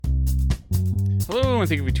Hello, and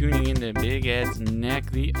thank you for tuning in to Big Ed's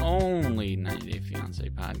Neck, the only 90 Day Fiancé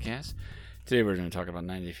podcast. Today we're going to talk about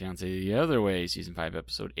 90 Day Fiancé the other way, Season 5,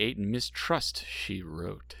 Episode 8, Mistrust, She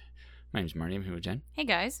Wrote. My name's Marty, I'm here with Jen. Hey,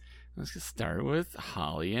 guys. Let's get started with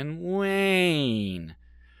Holly and Wayne.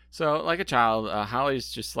 So, like a child,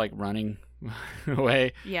 Holly's just like running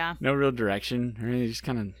away. Yeah. No real direction, really, just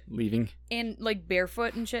kind of leaving. And like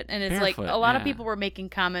barefoot and shit. And it's Barefoot, like a lot of yeah. people were making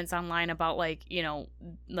comments online about like, you know,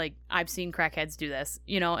 like I've seen crackheads do this,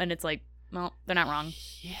 you know, and it's like, well, they're not wrong.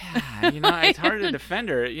 Yeah, it's hard to defend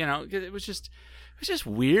her, because it was just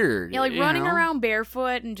weird. Yeah, like running around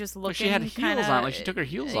barefoot and just looking. Like she had heels on, like she took her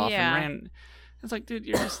heels off yeah. and ran. It's like, dude,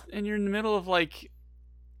 you're in the middle of like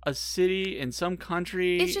a city in some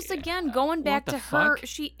country. It's just, again, going back to her. Fuck?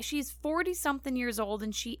 She's 40-something years old,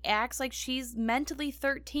 and she acts like she's mentally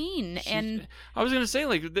 13. And I was going to say,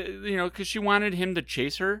 like, because she wanted him to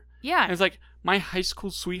chase her. Yeah. And it's like, my high school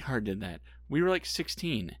sweetheart did that. We were like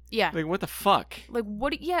 16. Yeah. Like, what the fuck? Like,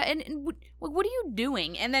 what? Yeah, and what are you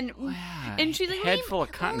doing? And then, and she's like, head full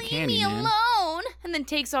of cotton candy, leave me man. alone. And then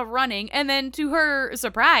takes off running. And then, to her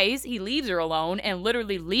surprise, he leaves her alone and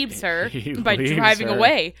literally leaves her by driving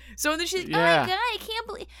away. So then she's, oh my god, I can't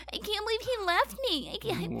believe he left me. I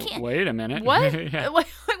can't. Wait a minute. What? Yeah. Like,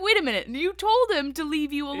 wait a minute. You told him to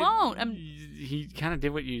leave you alone. He kind of did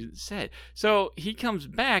what you said. So he comes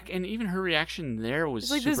back, and even her reaction there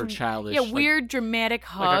was like super this, childish. Yeah, weird, dramatic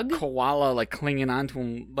hug. Like a koala, like clinging onto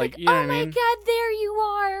him. Like, you know what I mean? Oh my god, there you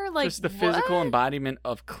are. Like, just the physical embodiment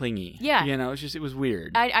of clingy. Yeah. It was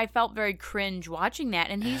weird. I felt very cringe watching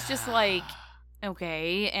that, and he's just like,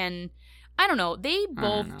 okay, and I don't know. They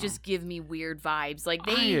both just give me weird vibes. Like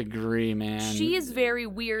I agree, man. She is very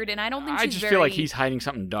weird, and I don't think she's feel like he's hiding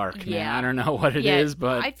something dark, man. I don't know what it is,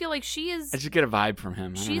 but I feel like she is. I just get a vibe from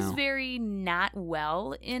him. She's very not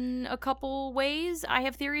well in a couple ways. I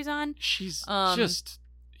have theories on. She's just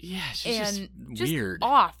weird,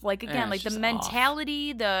 off. Like again, like the she's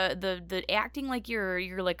mentality, the acting like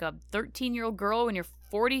you're like a 13-year-old girl when you're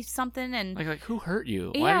 40-something, and like who hurt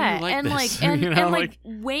you? Yeah, why do you like and this? and like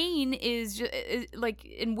Wayne is just like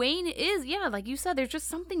like you said, there's just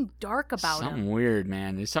something dark about him. Something weird,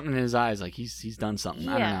 man. There's something in his eyes, like he's done something.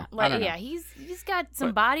 Yeah, I don't know. like I don't know. he's got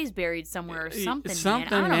some bodies buried somewhere or something.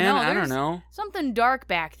 Something, man. I don't know. Something dark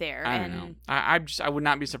back there. I don't know. I would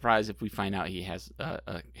not be surprised if we find out he has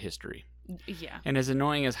a history. Yeah. And as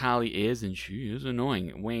annoying as Holly is, and she is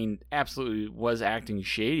annoying, Wayne absolutely was acting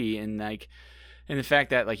shady, and the fact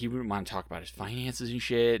that like he wouldn't want to talk about his finances and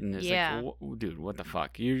shit, and it's like, dude, what the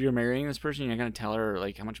fuck? You're marrying this person, you're not gonna tell her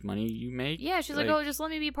like how much money you make? Yeah, she's like, oh, just let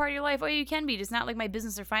me be part of your life. Oh, you can be, just not like my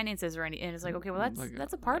business or finances or anything. And it's like, okay, well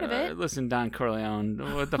that's a part of it. Listen, Don Corleone,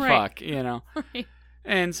 what the right. fuck, Right.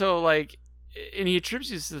 And so like. And he attributes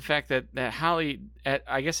this to the fact that Holly,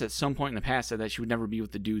 I guess at some point in the past, said that she would never be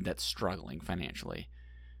with the dude that's struggling financially,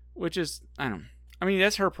 which is, I mean,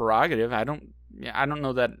 that's her prerogative. I don't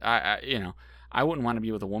know that I wouldn't want to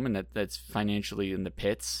be with a woman that's financially in the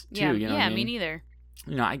pits too. Yeah, you know what I mean? Me neither.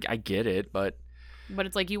 I get it, but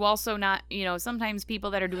it's like you also not, sometimes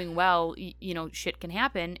people that are doing well, shit can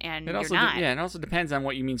happen, and you're not. Yeah, it also depends on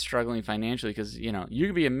what you mean struggling financially, because, you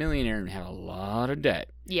can be a millionaire and have a lot of debt.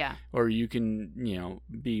 Yeah. Or you can,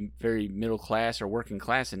 be very middle class or working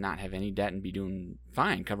class and not have any debt and be doing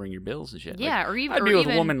fine, covering your bills and shit. Yeah, like, I'd be with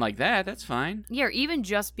a woman like that. That's fine. Yeah, or even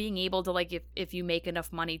just being able to, like, if you make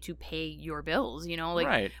enough money to pay your bills, like.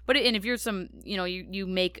 Right. But and if you're you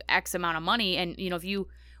make X amount of money, and if you.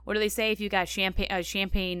 What do they say? If you got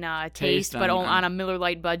champagne taste, but on a Miller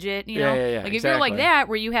Lite budget, Yeah, like if you're like that,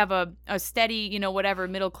 where you have a steady, whatever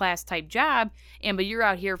middle class type job, but you're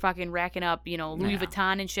out here fucking racking up, Louis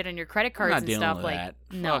Vuitton and shit on your credit cards and stuff, with like that.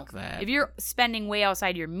 no. Fuck that. If you're spending way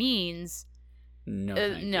outside your means, no,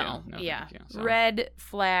 yeah, thank you. So, red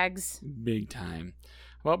flags, big time.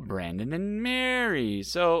 Well, Brandan and Mary.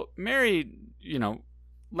 So Mary,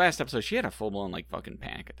 last episode, she had a full-blown, like, fucking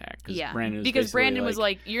panic attack. Yeah, because Brandan was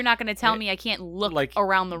like, you're not going to tell me I can't look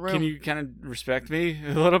around the room. Can you kind of respect me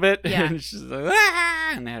a little bit? Yeah. And she's like,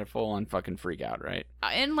 ah! And they had a full-on fucking freak out, right?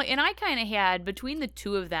 And I kind of had, between the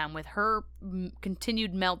two of them, with her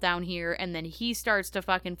continued meltdown here, and then he starts to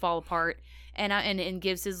fucking fall apart, and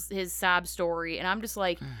gives his sob story, and I'm just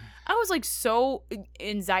like, I was like so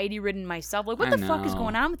anxiety ridden myself. Like, what the fuck is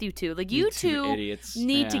going on with you two? Like, you two idiots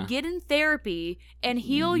need to get in therapy and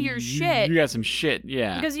heal your shit. You got some shit,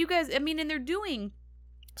 yeah. Because you guys, and they're doing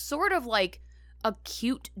sort of like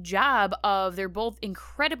acute job of they're both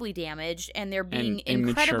incredibly damaged and they're being And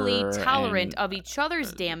incredibly immature tolerant and, of each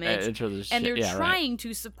other's damage. And they're trying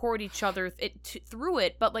to support each other through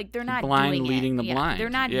it, but like they're not blind doing leading it. the blind. They're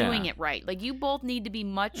not doing it right. Like you both need to be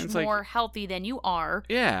much more healthy than you are.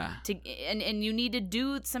 Yeah. And you need to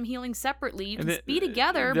do some healing separately. You can be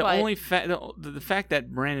together, the but only the fact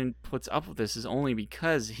that Brandan puts up with this is only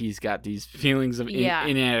because he's got these feelings of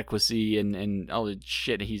inadequacy and all the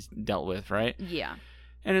shit he's dealt with, right? Yeah.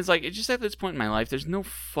 And it's like, just at this point in my life, there's no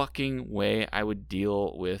fucking way I would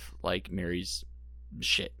deal with, like, Mary's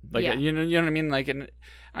shit. Like, you know what I mean? Like, and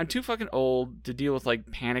I'm too fucking old to deal with,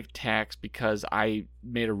 like, panic attacks because I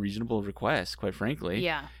made a reasonable request, quite frankly.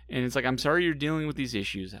 Yeah. And it's like, I'm sorry you're dealing with these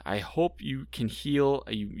issues. I hope you can heal,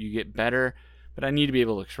 you get better, but I need to be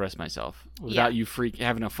able to express myself without you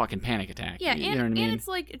having a fucking panic attack. Yeah, you know what I mean? And it's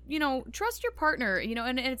like, trust your partner,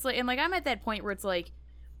 and it's like, and like I'm at that point where it's like,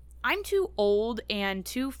 I'm too old and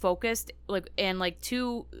too focused,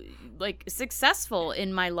 too successful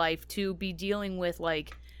in my life to be dealing with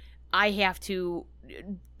like, I have to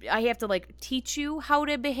like teach you how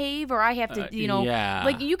to behave, or I have to,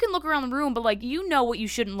 like you can look around the room, but like you know what you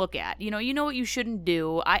shouldn't look at, you know what you shouldn't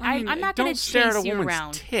do. I'm not going to chase you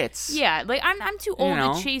around. Tits. Yeah, like I'm too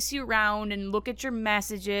old to chase you around and look at your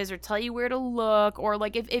messages or tell you where to look, or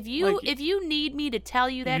like if you need me to tell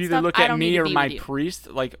you that you stuff, look I at don't me need to or be my with you. priest.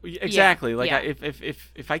 Like exactly. Yeah,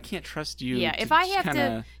 if I can't trust you. Yeah, if I have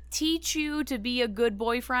to teach you to be a good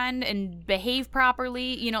boyfriend and behave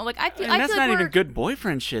properly, like I feel that's like not even good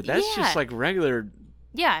boyfriend shit. That's just like regular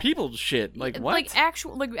people shit. Like what? Like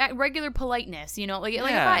actual regular politeness, like if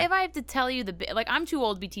I have to tell you I'm too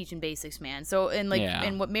old to be teaching basics, man. So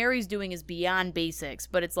and what Mary's doing is beyond basics,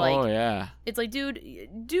 but it's like it's like,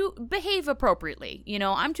 dude, behave appropriately.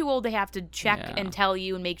 I'm too old to have to check and tell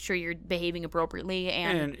you and make sure you're behaving appropriately,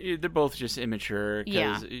 and they're both just immature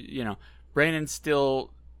because Brandan's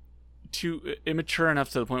still too immature enough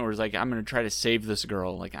to the point where it's like, I'm gonna try to save this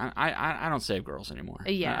girl. Like I don't save girls anymore.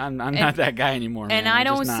 I'm not that guy anymore. And man. I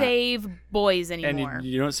don't save boys anymore. And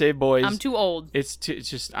you don't save boys. I'm too old. It's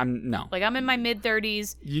just I'm in my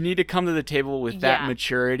mid-30s. You need to come to the table with that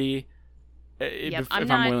maturity. If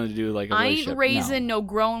I'm willing to do like a relationship. I ain't raising no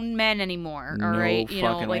grown men anymore. All right,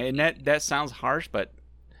 fucking way. And that sounds harsh, but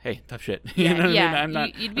hey, tough shit. Yeah, you know what I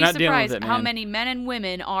mean? You'd be surprised how many men and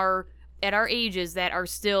women are at our ages that are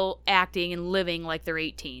still acting and living like they're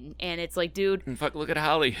 18, and it's like, dude, fuck, look at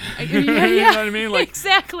Holly. You know what I mean? Like,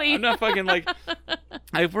 exactly. I'm not fucking like,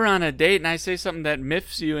 if we're on a date and I say something that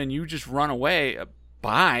miffs you and you just run away,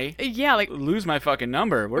 bye. Yeah, like, lose my fucking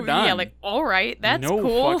number. We're done. Yeah, like, all right, that's no cool.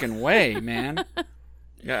 No fucking way, man.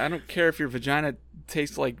 Yeah, I don't care if your vagina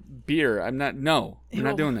tastes like beer. I'm not. No, we're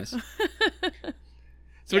not doing this.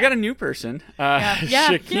 So we got a new person,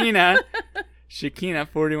 Shekinah. Shekinah,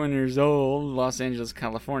 41 years old, Los Angeles,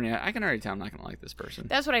 California. I can already tell I'm not going to like this person.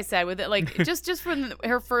 That's what I said with it. Like, just from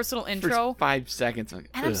her first little intro. For 5 seconds. Like,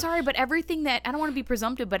 and I'm sorry, but everything that, I don't want to be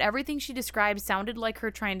presumptive, but everything she described sounded like her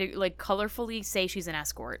trying to, like, colorfully say she's an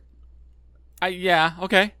escort. Yeah,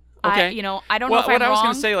 okay. I don't know if I'm wrong. What I was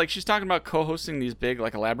going to say, like, she's talking about co-hosting these big,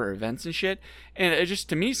 like, elaborate events and shit, and it just,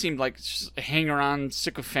 to me, seemed like just hang-around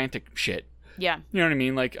sycophantic shit. Yeah. You know what I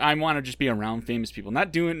mean? Like, I want to just be around famous people.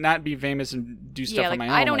 Not be famous and do stuff on my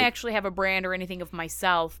own. I don't actually have a brand or anything of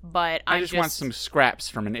myself, but I just want some scraps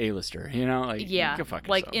from an A-lister, you know? Like, go fuck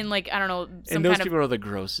like yourself. in, like, I don't know, some and those kind people are the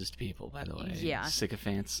grossest people, by the way. Yeah.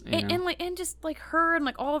 Sycophants. And just, like, her and,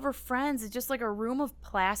 like, all of her friends, it's just, like, a room of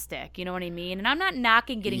plastic, you know what I mean? And I'm not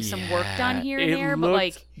knocking getting some work done here and there, but,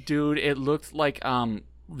 like... Dude, it looked like,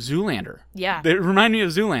 Zoolander. Yeah. They remind me of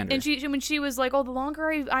Zoolander. And when she was like, oh, the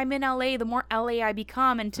longer I'm in LA, the more LA I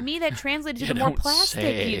become. And to me, that translated to the more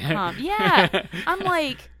plastic you become. Yeah. I'm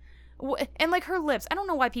like, and like her lips. I don't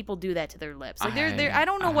know why people do that to their lips. Like I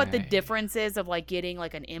don't know what the difference is of like getting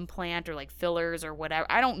like an implant or like fillers or whatever.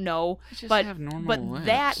 I don't know. But lips.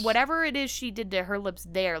 That, whatever it is she did to her lips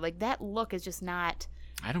there, like that look is just not...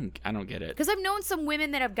 I don't get it. Because I've known some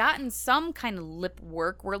women that have gotten some kind of lip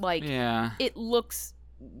work where like it looks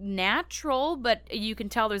natural, but you can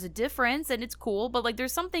tell there's a difference and it's cool, but like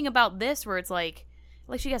there's something about this where it's like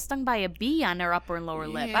she got stung by a bee on her upper and lower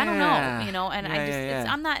lip. I don't know, and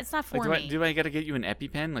it's not for me. Do I gotta get you an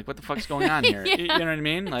EpiPen? Like, what the fuck's going on here? You know what I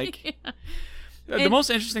mean? Like, the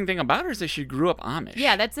most interesting thing about her is that she grew up Amish.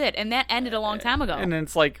 Yeah, that's it, and that ended a long time ago. And then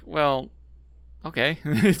it's like, well, okay.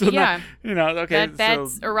 Okay.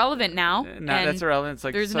 That's so, irrelevant now. That's irrelevant. It's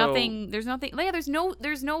like, there's nothing. Yeah,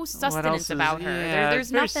 there's no sustenance about her.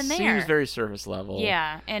 There's nothing there. Seems very surface level.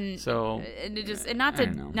 Yeah, and so not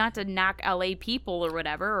to knock LA people or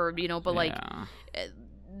whatever, or but like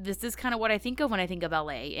this is kind of what I think of when I think of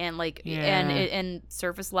LA, and like, Yeah. and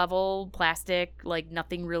surface level plastic, like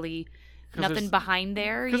nothing really, nothing behind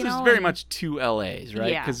there. Because You know, there's very and- much two LAs,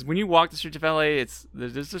 right? Yeah. Because when you walk the streets of LA,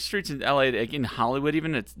 there's the streets in LA, like in Hollywood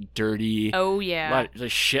even, it's dirty. Oh A yeah. lot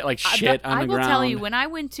of shit, like shit on the ground. I will tell you, when I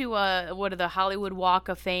went to the Hollywood Walk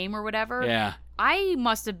of Fame or whatever, Yeah. I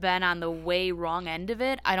must have been on the way wrong end of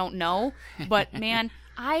it. I don't know, but man,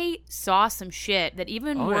 I saw some shit that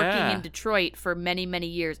even Oh, working yeah. in Detroit for many, many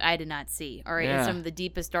years, I did not see. All right, in Yeah. some of the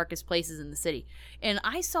deepest, darkest places in the city, and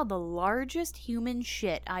I saw the largest human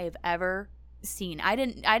shit I have ever seen. I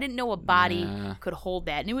didn't know a body Yeah. could hold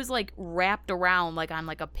that, and it was like wrapped around like on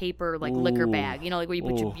like a paper like liquor Ooh. bag, you know, like where you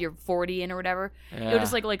put Ooh. your 40 in or whatever. Yeah. It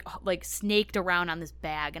was just like snaked around on this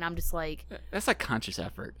bag, and I'm just like, That's like conscious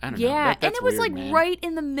effort. I don't know. yeah, and That's it was weird, like man. right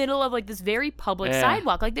in the middle of like this very public Yeah.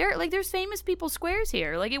 sidewalk. There's famous people squares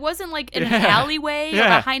here. Like it wasn't like in an Yeah. alleyway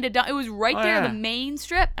Yeah. or behind a dump. It was right Oh, there, yeah. the main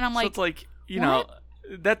strip, and I'm So like, it's like, you what? know,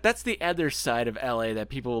 that's the other side of LA that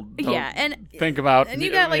people don't yeah, and think about. and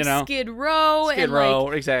you got like you know? Skid Row Skid and Row,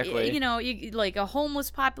 like exactly. you know, like a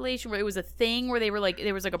homeless population where it was a thing where they were like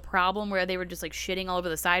there was like a problem where they were just like shitting all over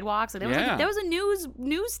the sidewalks. Like, Yeah. that was a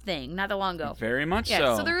news thing not that long ago. Very much Yeah,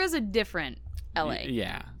 so. so there is a different LA.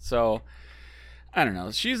 Yeah. So, I don't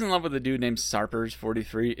know. She's in love with a dude named Sarpers,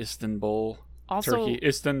 43, Istanbul, Also, Turkey,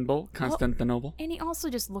 Istanbul, Constantinople. and he also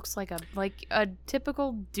just looks like a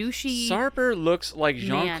typical douchey. Sarper looks like Man.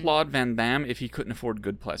 Jean-Claude Van Damme if he couldn't afford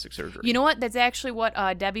good plastic surgery. You know what? That's actually what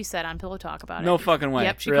Debbie said on Pillow Talk about No it. fucking way.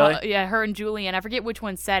 Yep, she Really? called, her and Julian. I forget which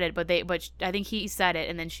one said it, but I think he said it,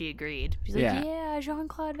 and then she agreed. She's like, Yeah. yeah,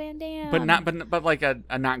 Jean-Claude Van Damme. but like a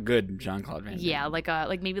not good Jean-Claude Van Damme. Yeah,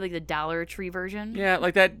 like maybe like the Dollar Tree version. Yeah,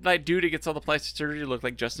 like that dude who gets all the plastic surgery looked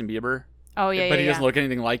like Justin Bieber. Oh yeah, But yeah, he doesn't yeah. look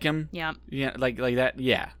anything like him. Yeah. Yeah, like that.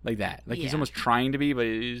 Yeah, like that. Like he's Yeah. almost trying to be, but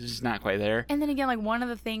he's just not quite there. And then again, like one of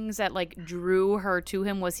the things that like drew her to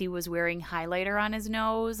him was he was wearing highlighter on his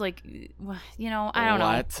nose. Like, you know, I don't know.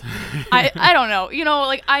 What? I don't know. You know,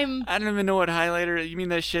 like I don't even know what highlighter. You mean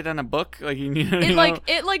that shit on a book? Like you know,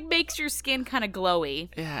 it like makes your skin kind of glowy.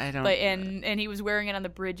 Yeah, I don't. But and he was wearing it on the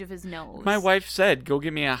bridge of his nose. My wife said, "Go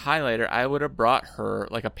get me a highlighter." I would have brought her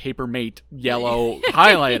like a Paper Mate yellow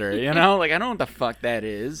highlighter. You know, like I don't know what the fuck that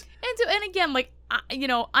is. And again, like you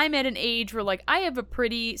know, I'm at an age where like I have a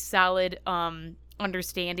pretty solid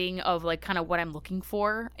understanding of like kind of what I'm looking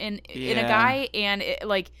for in a Yeah. guy, and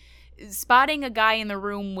like spotting a guy in the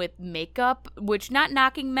room with makeup, which not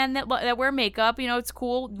knocking men that wear makeup, you know, it's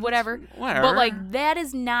cool, whatever. Whatever. But like that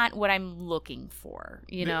is not what I'm looking for,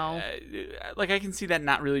 you know. Like I can see that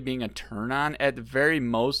not really being a turn on. At the very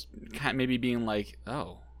most, maybe being like,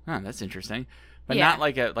 "Oh, that's interesting." But Yeah. not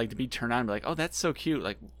like to be turned on and be like, "Oh, that's so cute."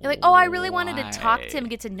 Like, Like, oh, I really wanted to talk to him and why?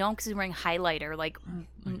 get to know him because he's wearing highlighter. Like,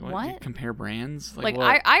 Like, what? You compare brands? Like,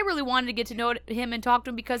 what? I really wanted to get to know him and talk to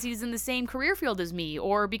him because he's in the same career field as me,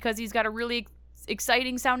 or because he's got a really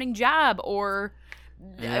exciting sounding job, or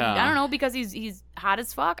Yeah. I don't know, because he's hot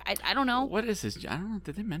as fuck. I don't know. What is his job? I don't know.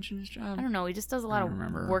 Did they mention his job? I don't know. He just does a lot I of don't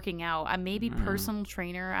remember. working out. Maybe personal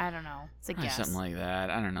trainer. I don't know. It's a guess. Something like that.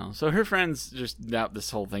 I don't know. So her friends just doubt this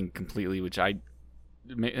whole thing completely, which I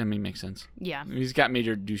mean makes sense. Yeah. He's got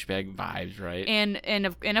major douchebag vibes, right?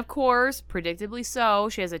 And of course, predictably so,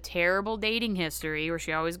 she has a terrible dating history where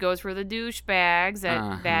she always goes for the douchebags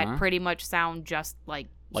that pretty much sound just like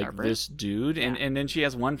Sarper. This dude, Yeah. and then she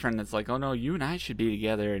has one friend that's like, "Oh no, you and I should be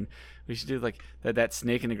together, and we should do like that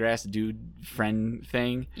snake in the grass dude friend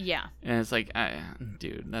thing." Yeah. And it's like,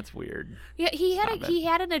 dude, that's weird. Yeah, he Stop it.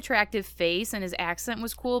 had an attractive face and his accent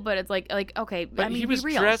was cool, but it's like okay, But I mean, he was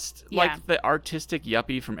be real. dressed Yeah. like the artistic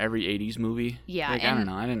yuppie from every '80s movie. Yeah, like, I and- don't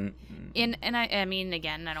know, I didn't. And I mean,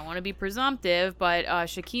 again, I don't want to be presumptive, but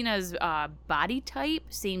Shekinah's body type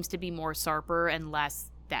seems to be more Sarper and less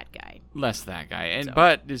that guy. Less that guy, and So.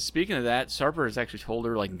 but speaking of that, Sarper has actually told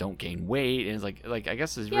her like don't gain weight, and it's like I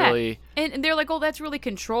guess is really And they're like, oh, that's really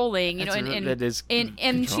controlling, you know, and that is and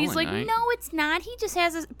she's like, controlling, right? no, it's not. He just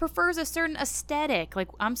prefers a certain aesthetic. Like,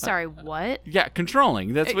 I'm sorry, what? Yeah,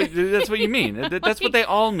 controlling. That's what you mean. That's what they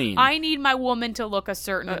all mean. I need my woman to look a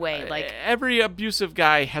certain way. Like, every abusive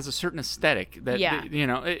guy has a certain aesthetic. That Yeah. you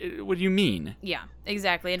know. What do you mean? yeah,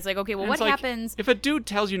 exactly. And it's like, okay, well, And what it's like, happens? if a dude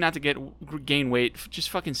tells you not to gain weight? Just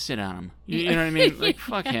fucking sit on him. You know what I mean? Like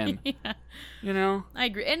fuck him. Yeah, You know. I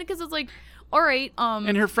agree. And because it's like, all right,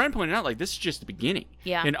 And her friend pointed out like this is just the beginning.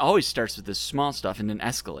 Yeah. And it always starts with this small stuff and then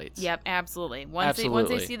escalates. Yep, absolutely. Once they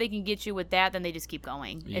Absolutely. see they can get you with that, then they just keep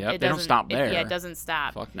going. Yep, It they don't doesn't- stop there. Yeah, it doesn't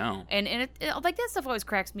stop. Fuck no. And it like that stuff always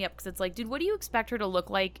cracks me up because it's like, dude, what do you expect her to look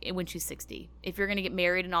like when she's 60? If you're gonna get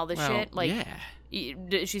married and all this Well, shit, like, yeah.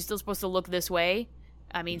 is she still supposed to look this way?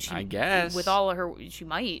 I mean, I guess with all of her, she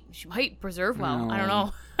might preserve well. No. I don't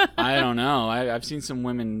know. I don't know. I've seen some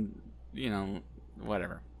women,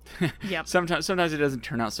 whatever. Yep. Sometimes it doesn't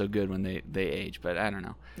turn out so good when they age, but I don't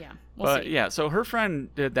know. Yeah. We'll see. Yeah, so her friend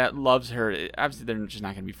that loves her, obviously they're just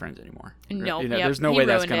not going to be friends anymore. No, yep, there's no way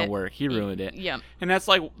that's going to work. He ruined it. Yeah. And that's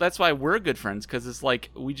why we're good friends, because it's like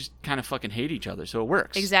we just kind of fucking hate each other, so it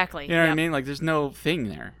works. Exactly. You know what I mean? Like there's no thing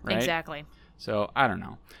there, right? Exactly. So I don't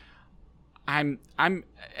know. I'm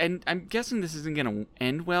guessing this isn't going to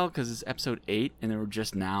end well because it's episode 8 and we're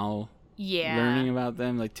just now learning about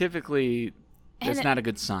them. Like typically. It's not a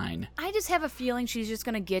good sign. I just have a feeling she's just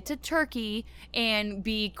going to get to Turkey and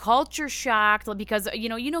be culture shocked because,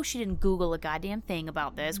 she didn't Google a goddamn thing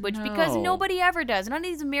about this, because nobody ever does. None of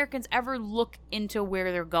these Americans ever look into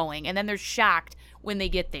where they're going, and then they're shocked when they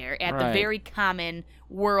get there at the very common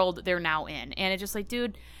world they're now in. And it's just like,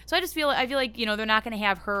 dude, so I feel like, they're not going to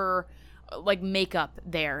have her like makeup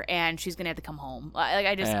there and she's going to have to come home.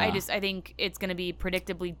 I think it's going to be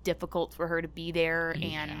predictably difficult for her to be there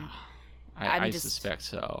and... I suspect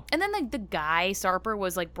so. And then the guy, Sarper,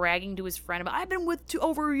 was like bragging to his friend about, I've been with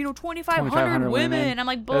over 2,500 women. I'm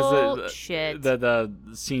like, bullshit. The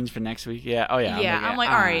scenes for next week, yeah. Oh yeah. Yeah, I'm like,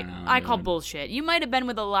 all right. I call bullshit. You may have been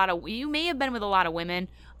with a lot of women.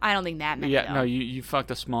 I don't think that many. Yeah, though. no, you fucked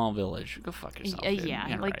a small village. Go fuck yourself.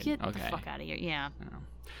 Yeah, like get the fuck out of here. Yeah.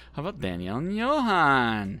 How about Danielle and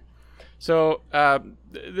Yohan? So,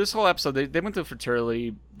 this whole episode, they went to a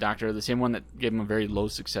fertility doctor, the same one that gave them a very low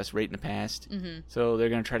success rate in the past. Mm-hmm. So, they're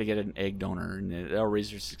going to try to get an egg donor, and they'll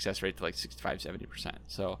raise their success rate to like 65-70%.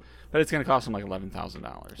 So, but it's going to cost them like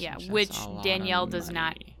 $11,000. Yeah, which Danielle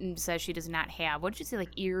says she does not have. What did you say,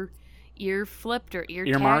 like ear flipped or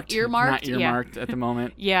earmarked? Not earmarked at the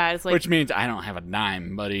moment. Yeah, it's like. Which means I don't have a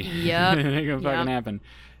dime, buddy. Yep. It ain't going to fucking happen.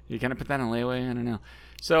 You kind of put that in layaway? I don't know.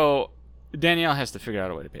 So, Danielle has to figure out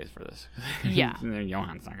a way to pay for this. Yeah.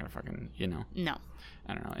 Yohan's not going to fucking, No.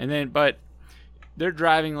 I don't know. And then, but they're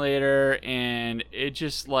driving later, and it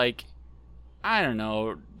just like, I don't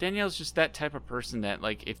know. Danielle's just that type of person that,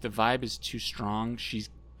 like, if the vibe is too strong, she's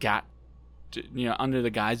got to, under the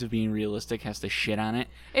guise of being realistic, has to shit on it.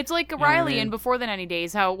 It's like Riley in Before the 90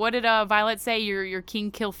 Days. What did Violet say? Your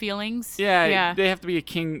king kill feelings? Yeah. They have to be a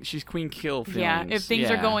king. She's queen kill feelings. Yeah, if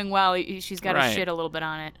things are going well, she's got to shit a little bit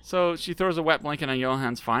on it. So she throws a wet blanket on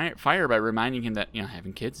Yohan's fire by reminding him that,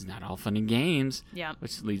 having kids is not all fun and games. Yeah.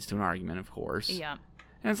 Which leads to an argument, of course. Yeah.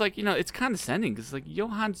 And it's like, it's condescending because, like,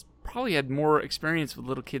 Yohan's probably had more experience with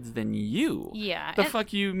little kids than you. Yeah. The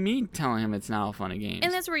fuck you mean telling him it's not all fun and games?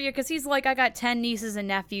 And that's where because he's like, I got 10 nieces and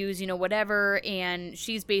nephews, whatever. And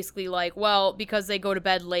she's basically like, well, because they go to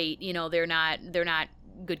bed late, they're not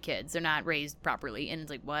good kids. They're not raised properly. And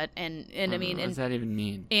it's like, what? And I mean, what does that even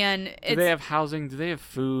mean? And do they have housing? Do they have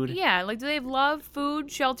food? Yeah, like do they have love,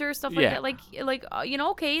 food, shelter, stuff like that? Like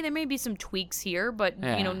okay, there may be some tweaks here, but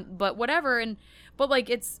but whatever. But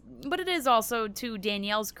it is also to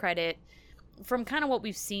Danielle's credit, from kind of what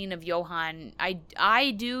we've seen of Yohan,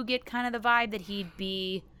 I do get kind of the vibe that he'd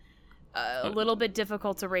be a little bit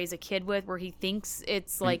difficult to raise a kid with, where he thinks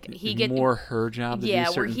it's like he gets more her job to do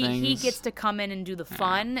certain where he things. gets to come in and do the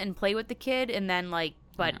fun and play with the kid, and then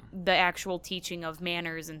the actual teaching of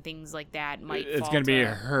manners and things like that might it's fall gonna be to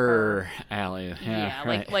her alley. Yeah,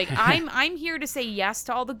 right. like I'm here to say yes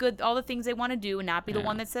to all the things they want to do and not be the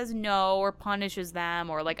one that says no or punishes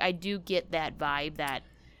them, or like I do get that vibe that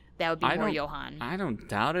would be more Yohan. I don't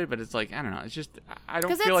doubt it, but it's like, I don't know. It's just, I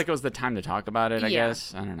don't feel like it was the time to talk about it, I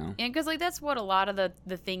guess. I don't know. And because, like, that's what a lot of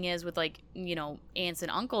the thing is with, like, aunts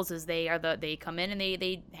and uncles is they come in and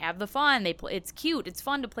they have the fun. It's cute. It's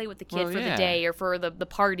fun to play with the kid for the day or for the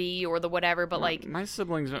party or the whatever. But, like, my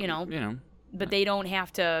siblings, but they don't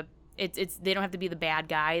have to. They don't have to be the bad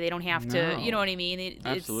guy. They don't have to, you know what I mean?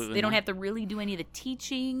 Absolutely they don't have to really do any of the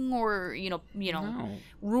teaching or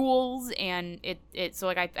rules, and so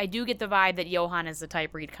like I do get the vibe that Yohan is the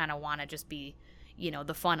type where you'd kind of want to just be,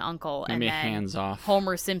 the fun uncle, and then hands off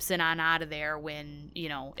Homer Simpson on out of there when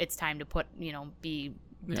it's time to put be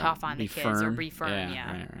tough on the kids or be firm,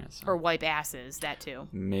 right, so. Or wipe asses, that too.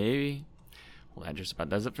 Maybe. Well, that just about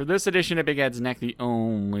does it for this edition of Big Ed's Neck, the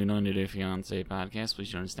only 90 Day Fiancé podcast. Please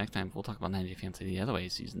join us next time. We'll talk about 90 Day Fiancé the other way,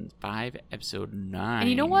 season 5, episode 9. And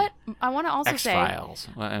you know what? I want to also X-Files.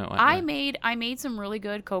 say, I made some really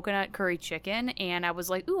good coconut curry chicken, and I was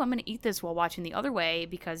like, ooh, I'm going to eat this while watching the other way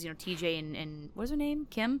because TJ and what's her name?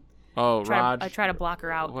 Kim? Raj. I try to block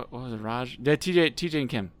her out. What was it, Raj? Yeah, TJ and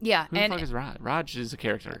Kim. Yeah. Who the fuck is Raj? Raj is a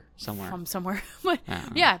character somewhere. From somewhere. But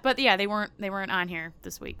they weren't on here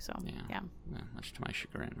this week, so yeah. Much to my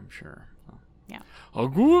chagrin, I'm sure. Yeah. Oh,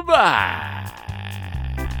 goodbye.